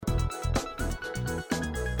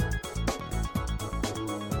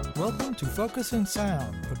Welcome to Focus in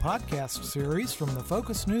Sound, the podcast series from the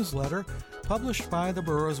Focus newsletter published by the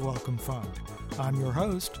Burroughs Wellcome Fund. I'm your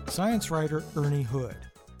host, science writer Ernie Hood.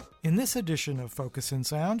 In this edition of Focus in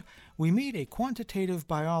Sound, we meet a quantitative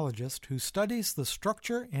biologist who studies the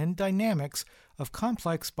structure and dynamics of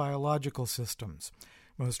complex biological systems.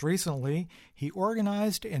 Most recently, he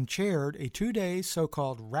organized and chaired a 2-day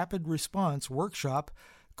so-called rapid response workshop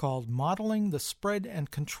called Modeling the Spread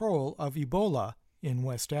and Control of Ebola in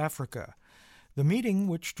West Africa. The meeting,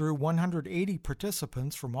 which drew 180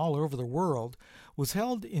 participants from all over the world, was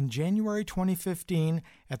held in January 2015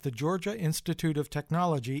 at the Georgia Institute of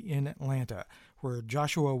Technology in Atlanta, where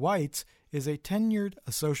Joshua Weitz is a tenured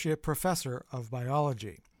associate professor of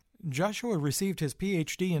biology. Joshua received his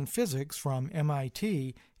PhD in physics from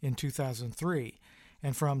MIT in 2003,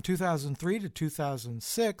 and from 2003 to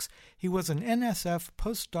 2006, he was an NSF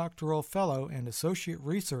postdoctoral fellow and associate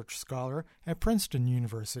research scholar at Princeton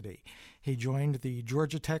University. He joined the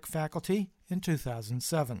Georgia Tech faculty in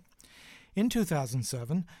 2007. In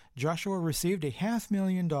 2007, Joshua received a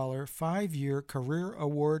 $500,000 5-year career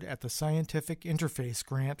award at the Scientific Interface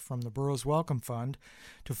Grant from the Burroughs Wellcome Fund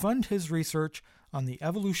to fund his research on the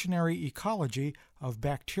evolutionary ecology of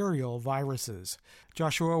bacterial viruses.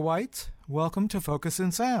 Joshua Weitz, welcome to Focus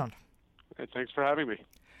in Sound. Hey, thanks for having me.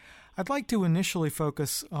 I'd like to initially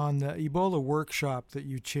focus on the Ebola workshop that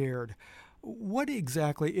you chaired. What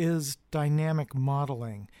exactly is dynamic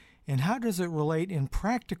modeling, and how does it relate in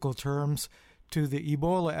practical terms to the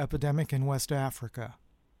Ebola epidemic in West Africa?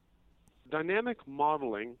 Dynamic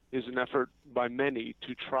modeling is an effort by many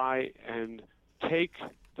to try and take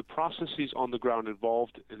the processes on the ground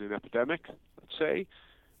involved in an epidemic, let's say,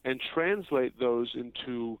 and translate those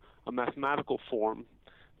into a mathematical form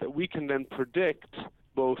that we can then predict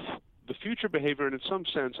both the future behavior and in some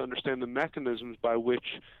sense understand the mechanisms by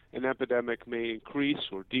which an epidemic may increase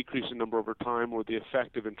or decrease in number over time or the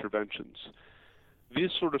effect of interventions.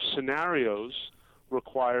 These sort of scenarios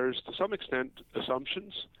requires to some extent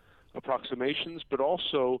assumptions, approximations, but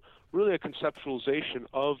also really a conceptualization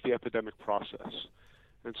of the epidemic process.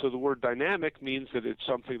 And so the word dynamic means that it's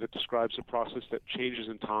something that describes a process that changes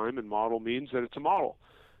in time, and model means that it's a model.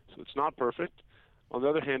 So it's not perfect. On the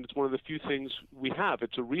other hand, it's one of the few things we have.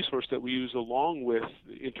 It's a resource that we use along with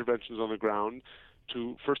interventions on the ground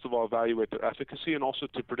to, first of all, evaluate their efficacy and also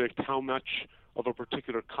to predict how much of a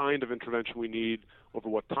particular kind of intervention we need over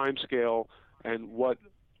what time scale and what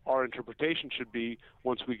our interpretation should be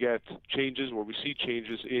once we get changes or we see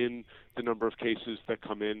changes in the number of cases that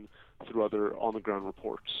come in through other on-the-ground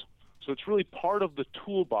reports. So it's really part of the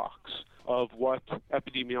toolbox of what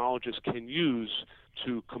epidemiologists can use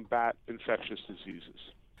to combat infectious diseases.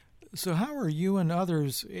 So how are you and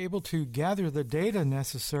others able to gather the data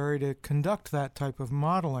necessary to conduct that type of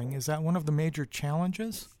modeling? Is that one of the major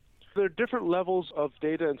challenges? There are different levels of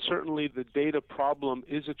data, and certainly the data problem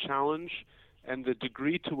is a challenge, and the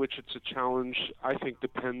degree to which it's a challenge, I think,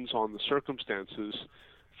 depends on the circumstances.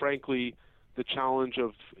 Frankly, the challenge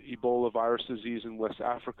of Ebola virus disease in West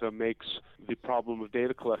Africa makes the problem of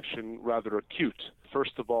data collection rather acute.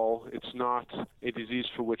 First of all, it's not a disease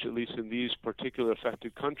for which, at least in these particular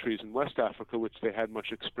affected countries in West Africa, which they had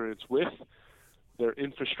much experience with, their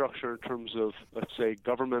infrastructure in terms of, let's say,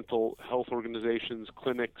 governmental health organizations,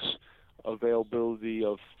 clinics, availability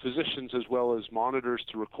of physicians as well as monitors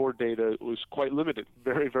to record data was quite limited,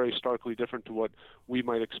 very, very starkly different to what we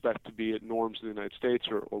might expect to be at norms in the United States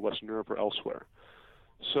or Western Europe or elsewhere.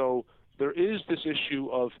 So there is this issue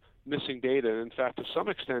of missing data. And in fact, to some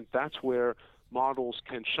extent, that's where models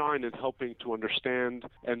can shine in helping to understand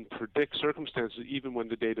and predict circumstances even when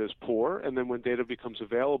the data is poor, and then when data becomes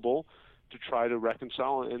available to try to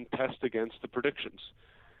reconcile and test against the predictions.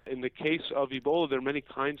 In the case of Ebola, there are many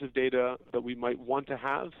kinds of data that we might want to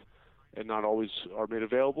have and not always are made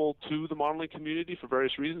available to the modeling community for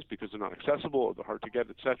various reasons because they're not accessible or they're hard to get,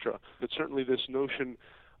 etc. But certainly this notion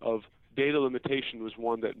of data limitation was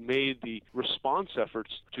one that made the response efforts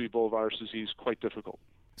to Ebola virus disease quite difficult.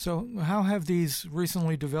 So how have these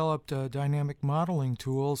recently developed dynamic modeling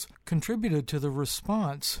tools contributed to the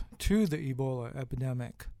response to the Ebola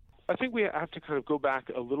epidemic? I think we have to kind of go back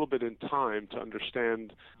a little bit in time to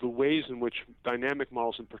understand the ways in which dynamic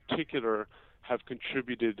models in particular have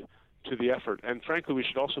contributed to the effort. And frankly, we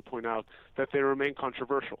should also point out that they remain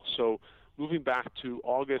controversial. So moving back to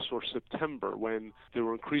August or September, when there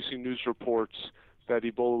were increasing news reports that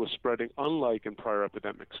Ebola was spreading unlike in prior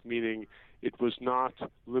epidemics, meaning it was not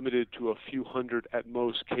limited to a few hundred at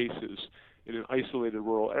most cases in an isolated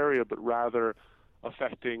rural area, but rather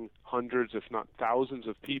affecting hundreds, if not thousands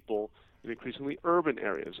of people in increasingly urban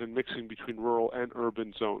areas and mixing between rural and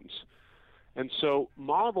urban zones. And so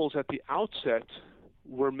models at the outset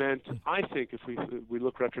were meant, I think, if we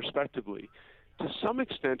look retrospectively, to some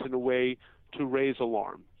extent in a way to raise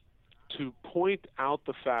alarm, to point out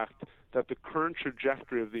the fact that the current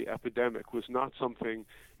trajectory of the epidemic was not something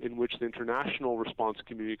in which the international response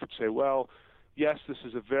community could say, well, yes, this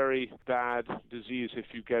is a very bad disease if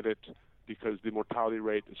you get it because the mortality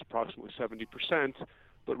rate is approximately 70%,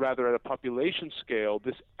 but rather at a population scale,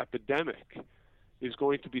 this epidemic is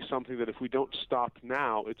going to be something that if we don't stop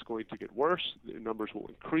now, it's going to get worse, the numbers will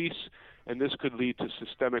increase, and this could lead to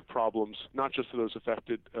systemic problems, not just for those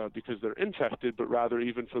affected because they're infected, but rather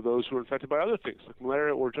even for those who are infected by other things like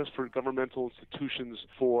malaria, or just for governmental institutions,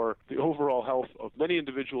 for the overall health of many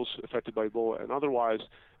individuals affected by Ebola and otherwise,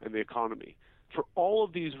 and the economy. For all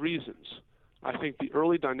of these reasons, I think the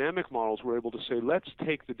early dynamic models were able to say, let's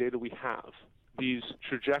take the data we have, these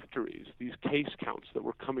trajectories, these case counts that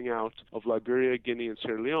were coming out of Liberia, Guinea, and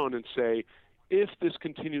Sierra Leone, and say, if this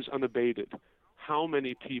continues unabated, how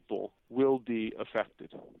many people will be affected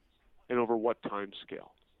and over what time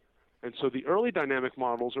scale? And so the early dynamic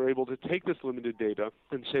models are able to take this limited data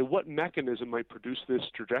and say what mechanism might produce this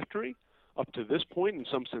trajectory up to this point, in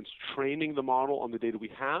some sense training the model on the data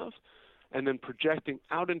we have, and then projecting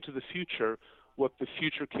out into the future what the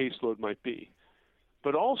future caseload might be.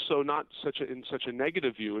 But also not in such a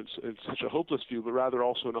negative view, in such a hopeless view, but rather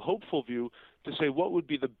also in a hopeful view to say what would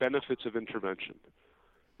be the benefits of intervention.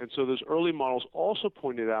 And so those early models also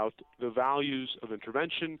pointed out the values of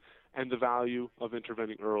intervention and the value of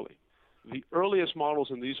intervening early. The earliest models,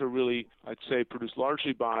 and these are really, I'd say, produced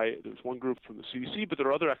largely by, there's one group from the CDC, but there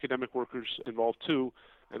are other academic workers involved too,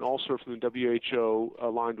 and also from the WHO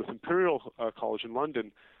aligned with Imperial College in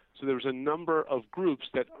London. So there was a number of groups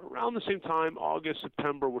that around the same time, August,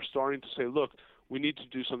 September, were starting to say, look, we need to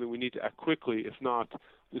do something, we need to act quickly. If not,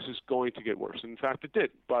 this is going to get worse. And in fact, it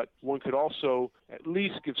did. But one could also at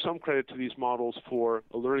least give some credit to these models for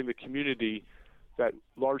alerting the community that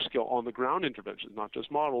large-scale on-the-ground interventions, not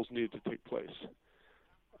just models, needed to take place.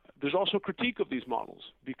 There's also critique of these models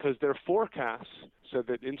because their forecasts said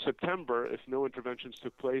that in September, if no interventions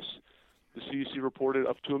took place, the CDC reported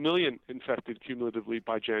up to 1 million infected cumulatively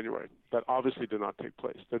by January. That obviously did not take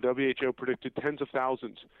place. The WHO predicted tens of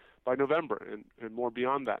thousands by November and more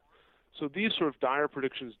beyond that. So these sort of dire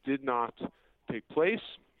predictions did not take place.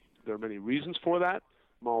 There are many reasons for that.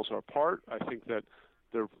 Models are a part. I think that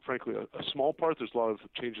they're frankly a small part. There's a lot of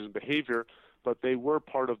changes in behavior, but they were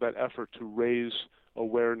part of that effort to raise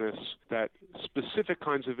awareness that specific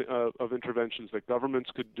kinds of interventions that governments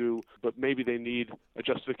could do, but maybe they need a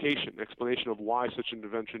justification, explanation of why such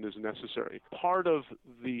intervention is necessary. Part of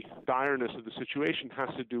the direness of the situation has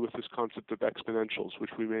to do with this concept of exponentials,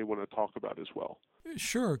 which we may want to talk about as well.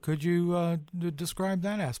 Sure. Could you describe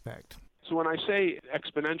that aspect? So when I say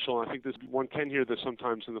exponential, I think one can hear this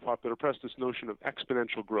sometimes in the popular press, this notion of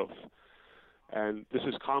exponential growth. And this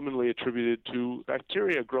is commonly attributed to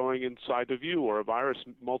bacteria growing inside of you or a virus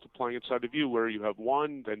multiplying inside of you, where you have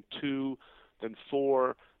 1, then 2, then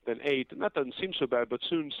 4, then 8. And that doesn't seem so bad, but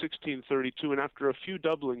soon 16, 32, and after a few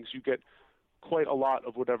doublings, you get quite a lot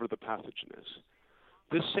of whatever the pathogen is.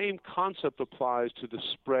 This same concept applies to the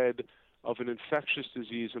spread of an infectious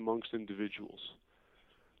disease amongst individuals.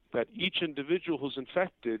 That each individual who's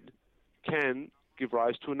infected can give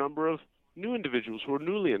rise to a number of new individuals who are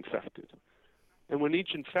newly infected. And when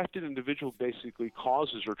each infected individual basically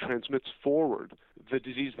causes or transmits forward the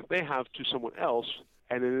disease that they have to someone else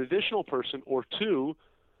and an additional person or two,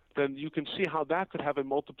 then you can see how that could have a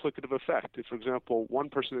multiplicative effect. If, for example, one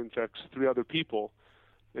person infects 3 other people,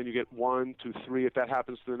 then you get 1 to 3. If that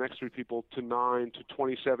happens to the next 3 people, to 9 to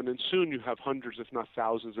 27, and soon you have hundreds, if not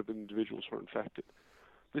thousands, of individuals who are infected.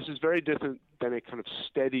 This is very different than a kind of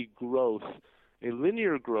steady growth, a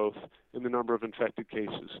linear growth in the number of infected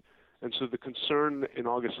cases. And so the concern in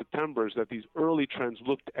August, September is that these early trends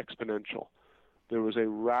looked exponential. There was a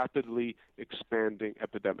rapidly expanding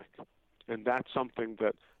epidemic. And that's something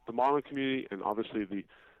that the modeling community and obviously the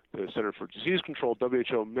Center for Disease Control,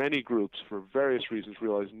 WHO, many groups for various reasons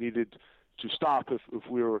realized needed to stop if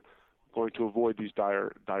we were going to avoid these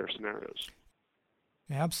dire scenarios.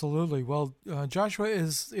 Absolutely. Well, Joshua,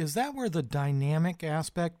 is that where the dynamic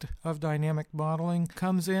aspect of dynamic modeling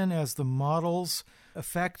comes in, as the models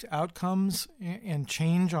affect outcomes and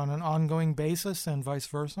change on an ongoing basis and vice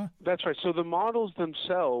versa? That's right. So the models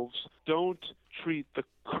themselves don't treat the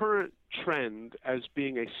current trend as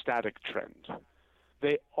being a static trend.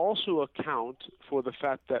 They also account for the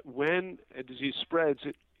fact that when a disease spreads,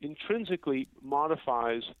 it intrinsically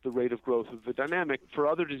modifies the rate of growth of the dynamic. For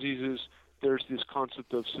other diseases, there's this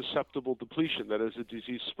concept of susceptible depletion, that as a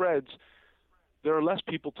disease spreads, there are less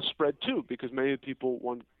people to spread to, because many of the people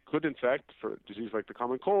one could infect for a disease like the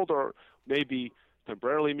common cold, or maybe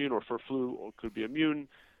temporarily immune, or for flu, or could be immune.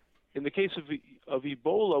 In the case of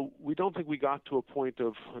Ebola, we don't think we got to a point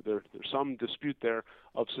of, there's some dispute there,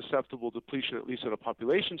 of susceptible depletion, at least at a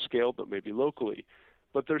population scale, but maybe locally.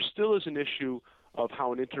 But there still is an issue of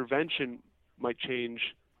how an intervention might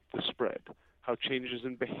change the spread, how changes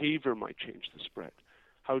in behavior might change the spread,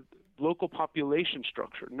 how local population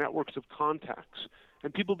structure, networks of contacts,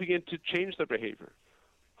 and people begin to change their behavior.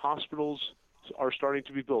 Hospitals are starting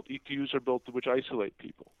to be built. EQUs are built which isolate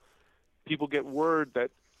people. People get word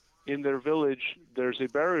that in their village there's a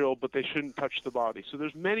burial, but they shouldn't touch the body. So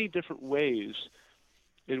there's many different ways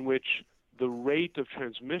in which the rate of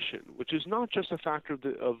transmission, which is not just a factor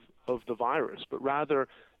of the virus, but rather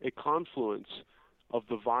a confluence of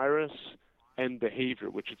the virus and behavior,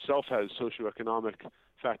 which itself has socioeconomic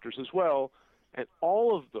factors as well, and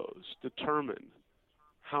all of those determine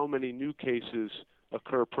how many new cases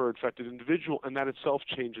occur per infected individual, and that itself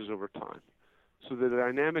changes over time. So the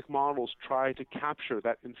dynamic models try to capture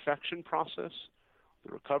that infection process,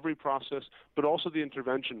 the recovery process, but also the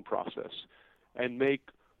intervention process, and make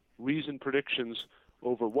reasoned predictions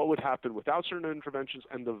over what would happen without certain interventions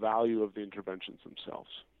and the value of the interventions themselves.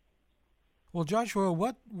 Well, Joshua,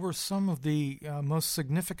 what were some of the most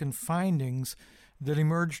significant findings that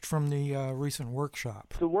emerged from the recent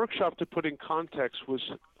workshop? The workshop, to put in context, was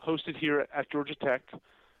hosted here at Georgia Tech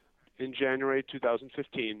in January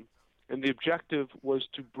 2015. And the objective was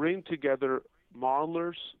to bring together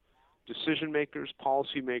modelers, decision makers,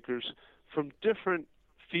 policy makers from different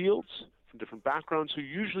fields, from different backgrounds, who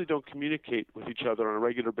usually don't communicate with each other on a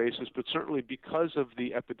regular basis, but certainly because of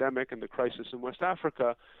the epidemic and the crisis in West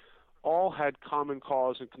Africa, all had common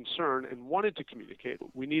cause and concern and wanted to communicate.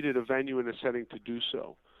 We needed a venue and a setting to do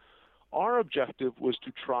so. Our objective was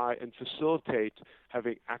to try and facilitate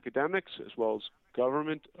having academics as well as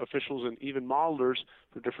government officials and even modelers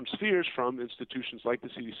for different spheres from institutions like the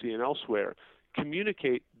CDC and elsewhere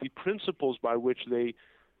communicate the principles by which they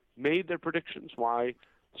made their predictions, why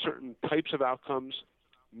certain types of outcomes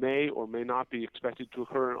may or may not be expected to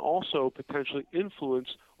occur, and also potentially influence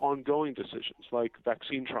ongoing decisions like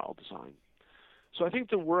vaccine trial design. So I think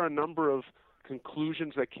there were a number of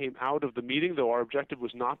conclusions that came out of the meeting, though our objective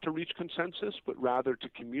was not to reach consensus, but rather to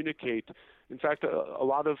communicate, in fact, a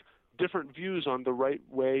lot of different views on the right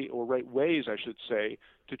way, or right ways, I should say,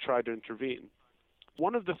 to try to intervene.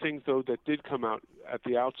 One of the things, though, that did come out at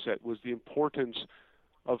the outset was the importance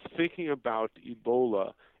of thinking about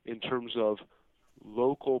Ebola in terms of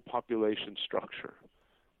local population structure,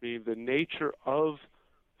 meaning the nature of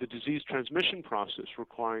the disease transmission process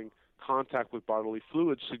requiring contact with bodily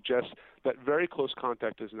fluids suggests that very close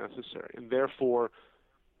contact is necessary, and therefore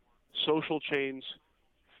social chains,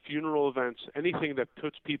 funeral events, anything that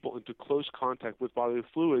puts people into close contact with bodily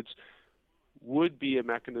fluids would be a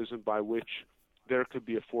mechanism by which there could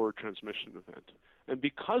be a forward transmission event. And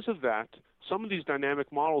because of that, some of these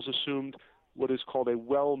dynamic models assumed what is called a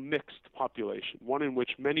well-mixed population, one in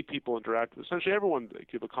which many people interact with essentially everyone. Like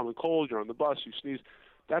you have a common cold, you're on the bus, you sneeze.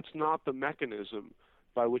 That's not the mechanism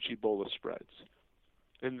by which Ebola spreads.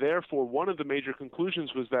 And therefore, one of the major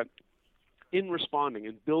conclusions was that in responding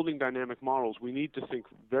and building dynamic models, we need to think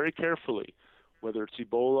very carefully, whether it's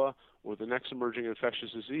Ebola or the next emerging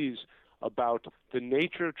infectious disease, about the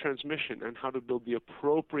nature of transmission and how to build the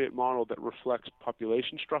appropriate model that reflects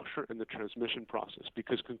population structure and the transmission process,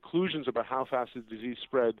 because conclusions about how fast the disease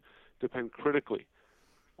spread depend critically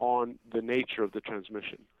on the nature of the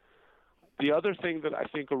transmission. The other thing that I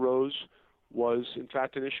think arose was, in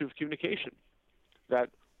fact, an issue of communication, that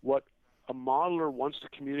what a modeler wants to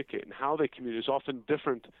communicate and how they communicate is often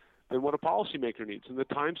different than what a policymaker needs and the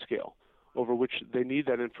time scale over which they need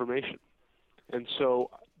that information. And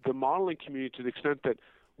so the modeling community, to the extent that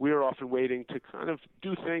we are often waiting to kind of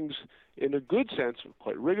do things in a good sense,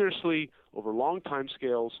 quite rigorously, over long time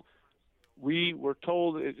scales, we were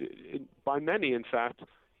told by many, in fact,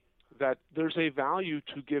 that there's a value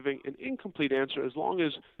to giving an incomplete answer as long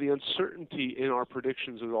as the uncertainty in our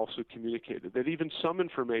predictions is also communicated, that even some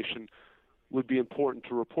information would be important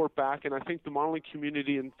to report back. And I think the modeling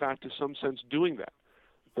community, in fact, is some sense doing that.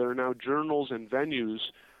 There are now journals and venues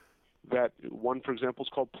that, one, for example, is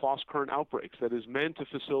called PLOS Current Outbreaks, that is meant to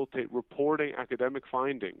facilitate reporting academic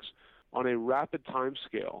findings on a rapid time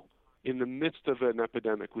scale in the midst of an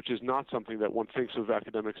epidemic, which is not something that one thinks of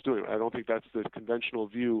academics doing. I don't think that's the conventional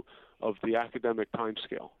view of the academic time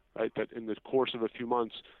scale, right? That in the course of a few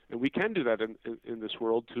months, and we can do that in this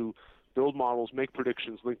world, to build models, make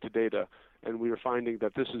predictions, link to data, and we are finding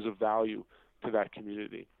that this is of value to that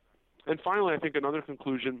community. And finally, I think another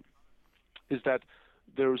conclusion is that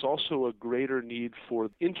there is also a greater need for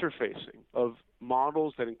interfacing of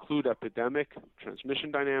models that include epidemic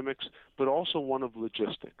transmission dynamics, but also one of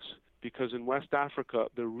logistics. Because in West Africa,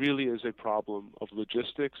 there really is a problem of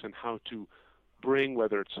logistics and how to bring,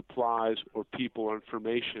 whether it's supplies or people or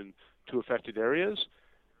information, to affected areas.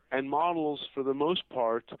 And models, for the most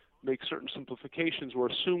part, make certain simplifications or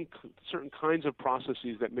assume certain kinds of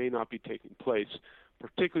processes that may not be taking place,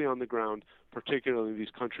 particularly on the ground, particularly in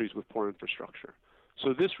these countries with poor infrastructure.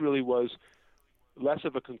 So this really was less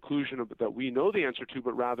of a conclusion that we know the answer to,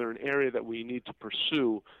 but rather an area that we need to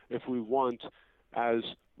pursue if we want, as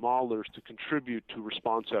modelers, to contribute to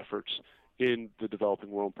response efforts in the developing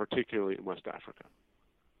world, particularly in West Africa.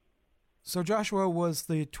 So, Joshua, was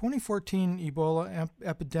the 2014 Ebola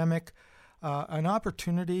epidemic an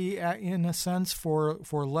opportunity, in a sense, for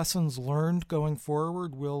lessons learned going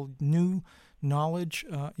forward? Will new knowledge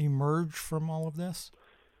emerge from all of this?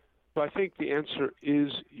 So I think the answer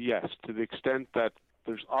is yes, to the extent that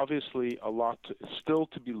there's obviously a lot still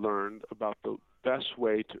to be learned about the best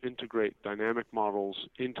way to integrate dynamic models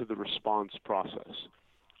into the response process.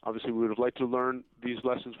 Obviously, we would have liked to learn these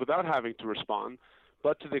lessons without having to respond,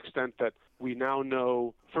 but to the extent that we now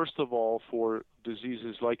know, first of all, for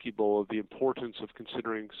diseases like Ebola, the importance of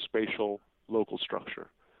considering spatial local structure,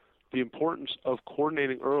 the importance of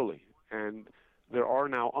coordinating early, and there are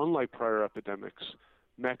now, unlike prior epidemics,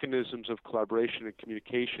 mechanisms of collaboration and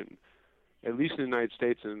communication, at least in the United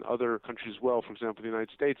States and in other countries as well. For example, in the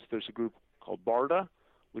United States, there's a group called BARDA,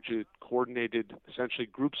 which is coordinated essentially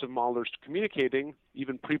groups of modelers communicating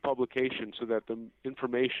even pre-publication so that the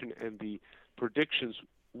information and the predictions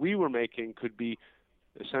we were making could be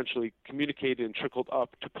essentially communicated and trickled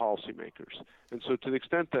up to policymakers. And so to the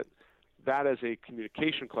extent that that as a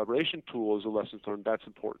communication collaboration tool is a lesson learned, that's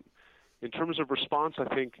important. In terms of response,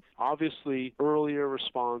 I think obviously earlier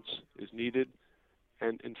response is needed,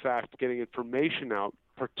 and in fact getting information out,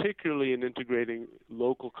 particularly in integrating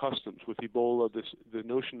local customs. With Ebola, the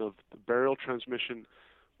notion of the burial transmission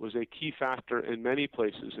was a key factor in many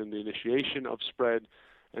places in the initiation of spread.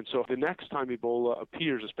 And so the next time Ebola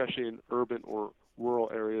appears, especially in urban or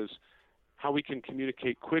rural areas, how we can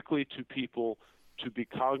communicate quickly to people to be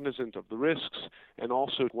cognizant of the risks. And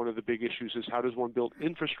also one of the big issues is how does one build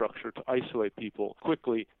infrastructure to isolate people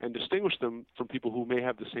quickly and distinguish them from people who may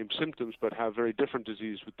have the same symptoms but have very different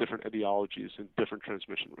disease with different etiologies and different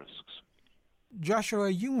transmission risks. Joshua,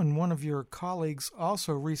 you and one of your colleagues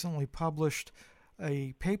also recently published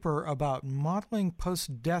a paper about modeling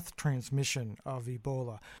post-death transmission of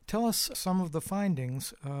Ebola. Tell us some of the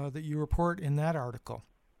findings that you report in that article.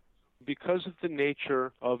 Because of the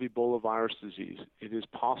nature of Ebola virus disease, it is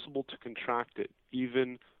possible to contract it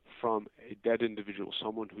even from a dead individual,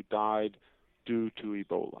 someone who died due to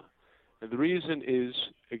Ebola. And the reason is,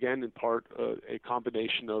 again, in part, a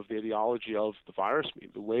combination of the etiology of the virus,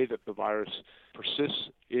 the way that the virus persists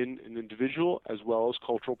in an individual, as well as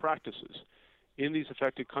cultural practices. In these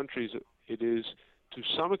affected countries, it is to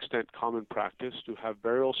some extent common practice to have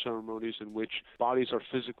burial ceremonies in which bodies are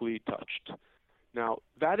physically touched. Now,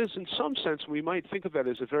 that is in some sense, we might think of that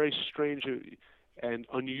as a very strange and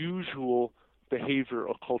unusual behavior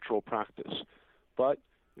or cultural practice. But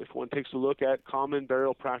if one takes a look at common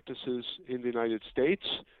burial practices in the United States,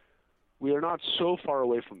 we are not so far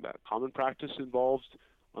away from that. Common practice involves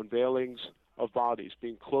unveilings of bodies,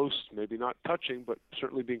 being close, maybe not touching, but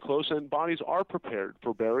certainly being close, and bodies are prepared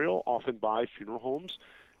for burial, often by funeral homes,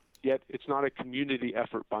 yet it's not a community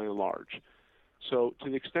effort by and large. So to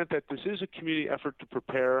the extent that this is a community effort to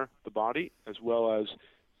prepare the body, as well as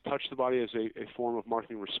touch the body as a form of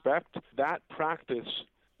marking respect, that practice,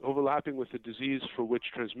 overlapping with the disease for which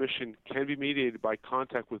transmission can be mediated by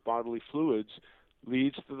contact with bodily fluids,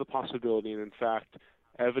 leads to the possibility, and in fact,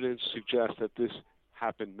 evidence suggests that this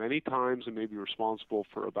happened many times and may be responsible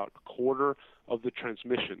for about a quarter of the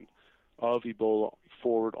transmission of Ebola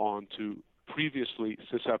forward on to previously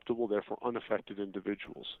susceptible, therefore unaffected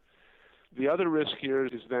individuals. The other risk here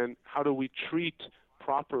is then how do we treat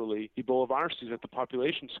properly Ebola viruses at the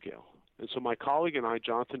population scale? And so my colleague and I,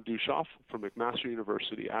 Jonathan Dushoff from McMaster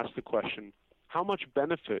University, asked the question, how much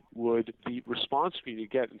benefit would the response community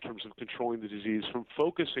get in terms of controlling the disease from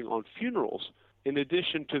focusing on funerals in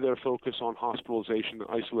addition to their focus on hospitalization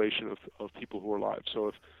and isolation of people who are alive? So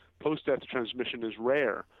if post-death transmission is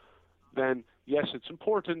rare, then yes, it's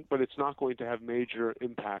important, but it's not going to have major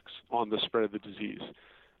impacts on the spread of the disease.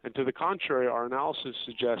 And to the contrary, our analysis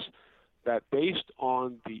suggests that based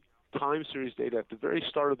on the time series data at the very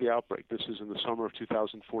start of the outbreak, this is in the summer of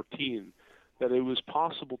 2014, that it was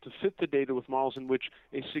possible to fit the data with models in which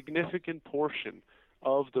a significant portion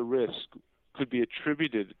of the risk could be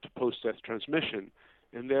attributed to post-death transmission,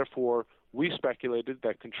 and therefore we speculated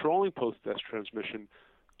that controlling post-death transmission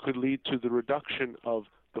could lead to the reduction of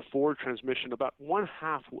the forward transmission about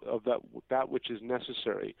 1/2 of that which is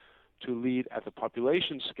necessary to lead at the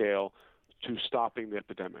population scale to stopping the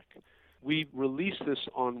epidemic. We released this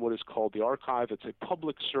on what is called the archive. It's a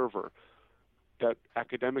public server that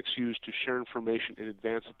academics use to share information in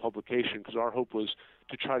advance of publication, because our hope was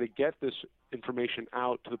to try to get this information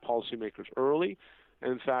out to the policymakers early.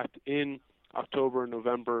 And in fact, in October,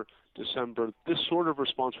 November, December, this sort of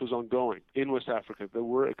response was ongoing in West Africa. There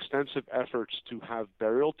were extensive efforts to have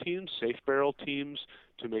burial teams, safe burial teams,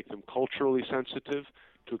 to make them culturally sensitive,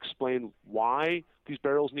 to explain why these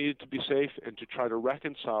burials needed to be safe, and to try to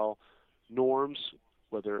reconcile norms,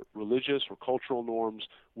 whether religious or cultural norms,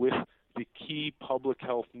 with the key public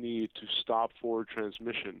health need to stop forward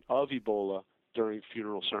transmission of Ebola during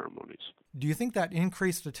funeral ceremonies. Do you think that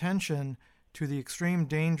increased attention to the extreme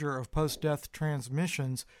danger of post-death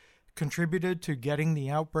transmissions contributed to getting the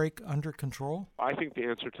outbreak under control? I think the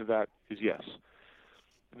answer to that is yes.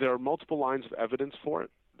 There are multiple lines of evidence for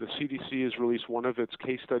it. The CDC has released one of its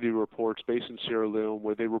case study reports based in Sierra Leone,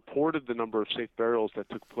 where they reported the number of safe burials that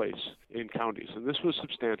took place in counties, and this was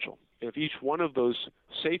substantial. If each one of those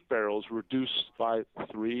safe burials reduced by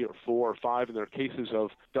 3 or 4 or 5, and there are cases of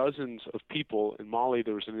dozens of people. In Mali,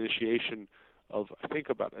 there was an initiation of, I think,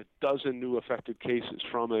 about a dozen new affected cases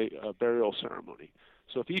from a burial ceremony.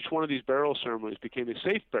 So if each one of these burial ceremonies became a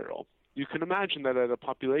safe burial, you can imagine that at a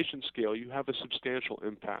population scale, you have a substantial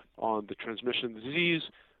impact on the transmission of the disease.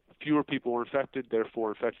 Fewer people were infected, therefore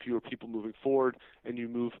infect fewer people moving forward, and you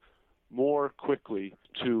move more quickly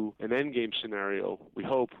to an endgame scenario, we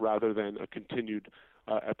hope, rather than a continued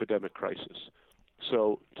epidemic crisis.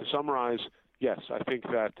 So to summarize, yes, I think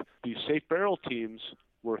that these safe burial teams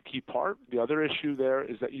were a key part. The other issue there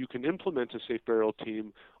is that you can implement a safe burial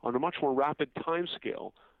team on a much more rapid time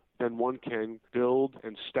scale than one can build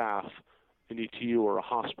and staff an ETU or a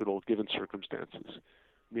hospital given circumstances,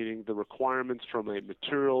 meaning the requirements from a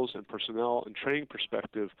materials and personnel and training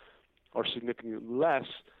perspective are significantly less,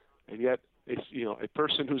 and yet a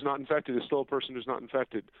person who's not infected is still a person who's not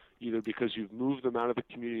infected, either because you've moved them out of the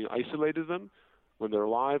community and isolated them when they're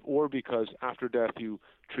alive, or because after death you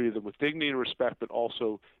treated them with dignity and respect, but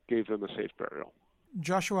also gave them a safe burial.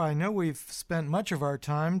 Joshua, I know we've spent much of our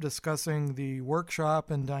time discussing the workshop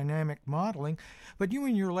and dynamic modeling, but you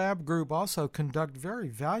and your lab group also conduct very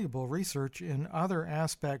valuable research in other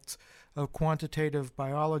aspects of quantitative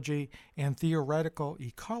biology and theoretical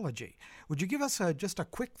ecology. Would you give us just a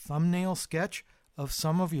quick thumbnail sketch of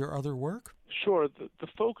some of your other work? Sure. The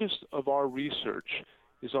focus of our research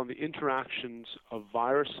is on the interactions of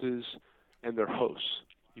viruses and their hosts.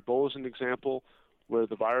 Ebola is an example where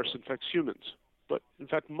the virus infects humans. But in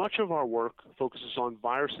fact, much of our work focuses on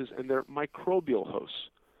viruses and their microbial hosts.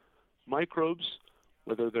 Microbes,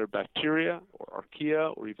 whether they're bacteria or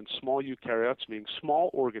archaea or even small eukaryotes, meaning small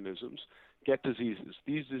organisms, get diseases.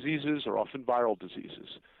 These diseases are often viral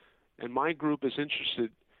diseases. And my group is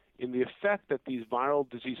interested in the effect that these viral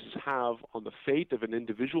diseases have on the fate of an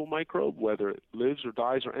individual microbe, whether it lives or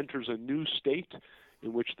dies or enters a new state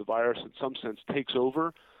in which the virus in some sense takes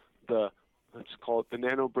over let's call it the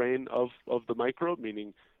nanobrain of the microbe,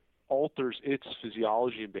 meaning alters its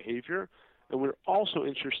physiology and behavior. And we're also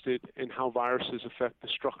interested in how viruses affect the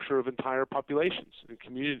structure of entire populations and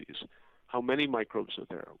communities. How many microbes are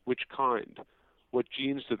there? Which kind? What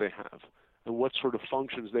genes do they have? And what sort of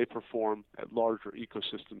functions they perform at larger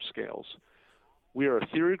ecosystem scales. We are a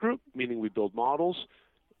theory group, meaning we build models.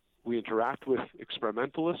 We interact with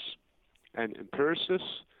experimentalists and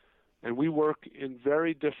empiricists. And we work in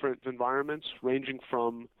very different environments, ranging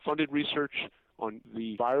from funded research on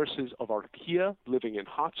the viruses of archaea living in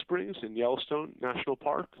hot springs in Yellowstone National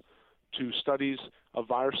Park, to studies of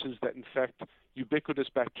viruses that infect ubiquitous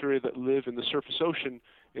bacteria that live in the surface ocean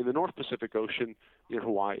in the North Pacific Ocean near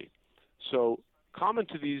Hawaii. So common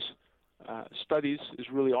to these studies is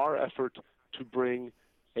really our effort to bring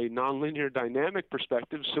a nonlinear dynamic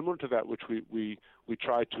perspective similar to that which we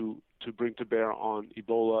try to bring to bear on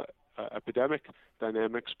Ebola epidemic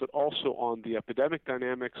dynamics, but also on the epidemic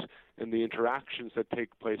dynamics and the interactions that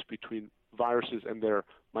take place between viruses and their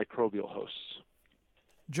microbial hosts.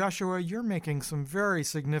 Joshua, you're making some very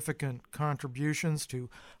significant contributions to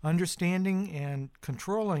understanding and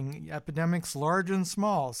controlling epidemics large and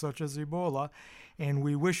small, such as Ebola, and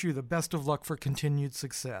we wish you the best of luck for continued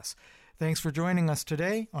success. Thanks for joining us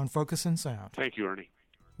today on Focus in Sound. Thank you, Ernie.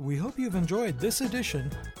 We hope you've enjoyed this edition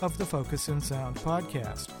of the Focus in Sound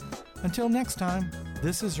podcast. Until next time,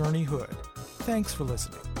 this is Ernie Hood. Thanks for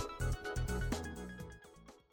listening.